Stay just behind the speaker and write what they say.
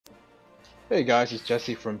Hey guys, it's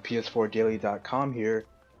Jesse from PS4Daily.com here,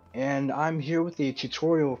 and I'm here with a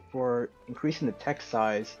tutorial for increasing the text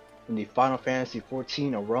size in the Final Fantasy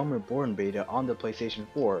XIV Realm Reborn beta on the PlayStation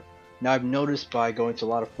 4. Now I've noticed by going to a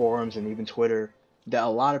lot of forums and even Twitter that a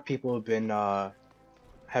lot of people have been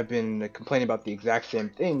complaining about the exact same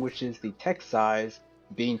thing, which is the text size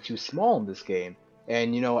being too small in this game.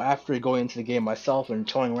 And after going into the game myself and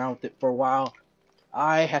toying around with it for a while,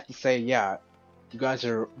 I have to say, yeah, you guys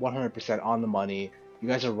are 100% on the money. You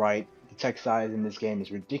guys are right. The text size in this game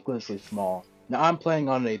is ridiculously small. Now I'm playing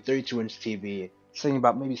on a 32-inch TV, sitting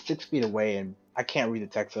about maybe 6 feet away, and I can't read the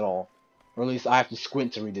text at all. Or at least I have to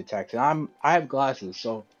squint to read the text. And I have glasses,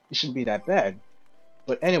 so it shouldn't be that bad.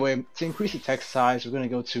 But anyway, to increase the text size, we're gonna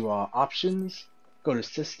go to Options, go to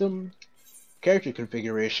System, Character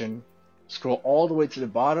Configuration, scroll all the way to the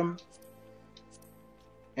bottom,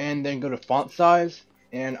 and then go to Font Size.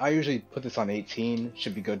 And I usually put this on 18,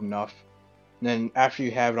 should be good enough. And then after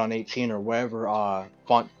you have it on 18 or whatever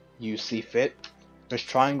font you see fit, press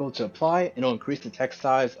triangle to apply, and it'll increase the text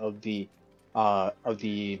size of the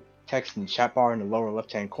text in the chat bar in the lower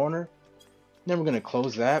left hand corner. Then we're gonna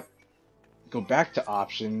close that, go back to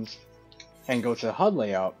options, and go to HUD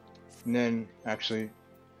layout. And then actually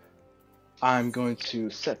I'm going to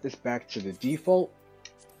set this back to the default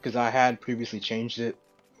because I had previously changed it.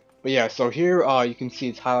 But yeah, so here you can see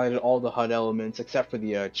it's highlighted all the HUD elements except for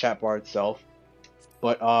the chat bar itself.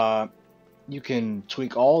 But you can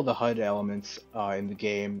tweak all the HUD elements in the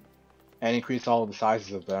game and increase all the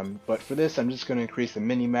sizes of them. But for this, I'm just going to increase the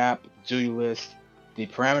minimap, duty list, the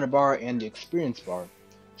parameter bar, and the experience bar.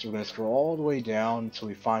 So we're going to scroll all the way down until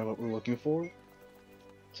we find what we're looking for.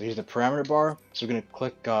 So here's the parameter bar. So we're going to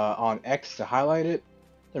click on X to highlight it.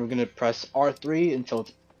 Then we're going to press R3 until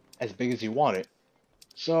it's as big as you want it.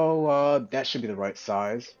 So that should be the right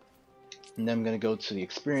size. And then I'm going to go to the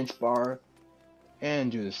experience bar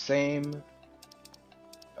and do the same.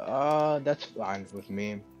 That's fine with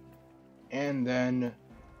me. And then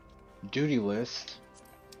duty list,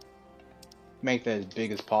 make that as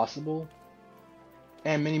big as possible.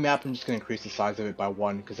 And minimap, I'm just going to increase the size of it by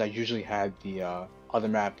 1 because I usually had the other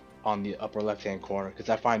map on the upper left hand corner because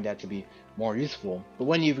I find that to be more useful. But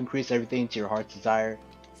when you've increased everything to your heart's desire,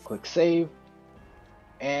 click save.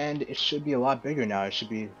 And it should be a lot bigger now. It should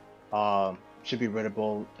be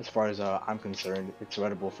readable as far as I'm concerned. It's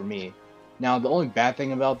readable for me. Now the only bad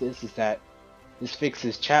thing about this is that this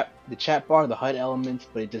fixes the chat bar, the HUD elements,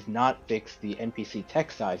 but it does not fix the NPC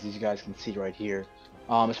text size, as you guys can see right here.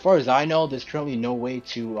 As far as I know, there's currently no way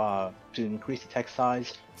to increase the text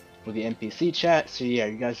size for the NPC chat. So yeah,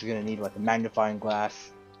 you guys are gonna need like a magnifying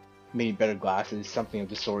glass, maybe better glasses, something of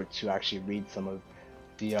the sort to actually read some of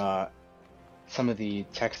the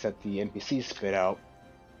text that the NPCs spit out.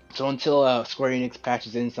 So until Square Enix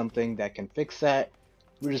patches in something that can fix that,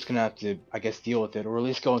 we're just gonna have to, I guess, deal with it, or at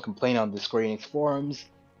least go and complain on the Square Enix forums.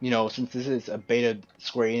 Since this is a beta,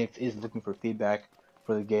 Square Enix is looking for feedback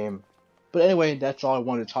for the game. But anyway, that's all I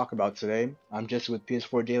wanted to talk about today. I'm Jesse with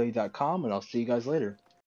PS4Daily.com, and I'll see you guys later.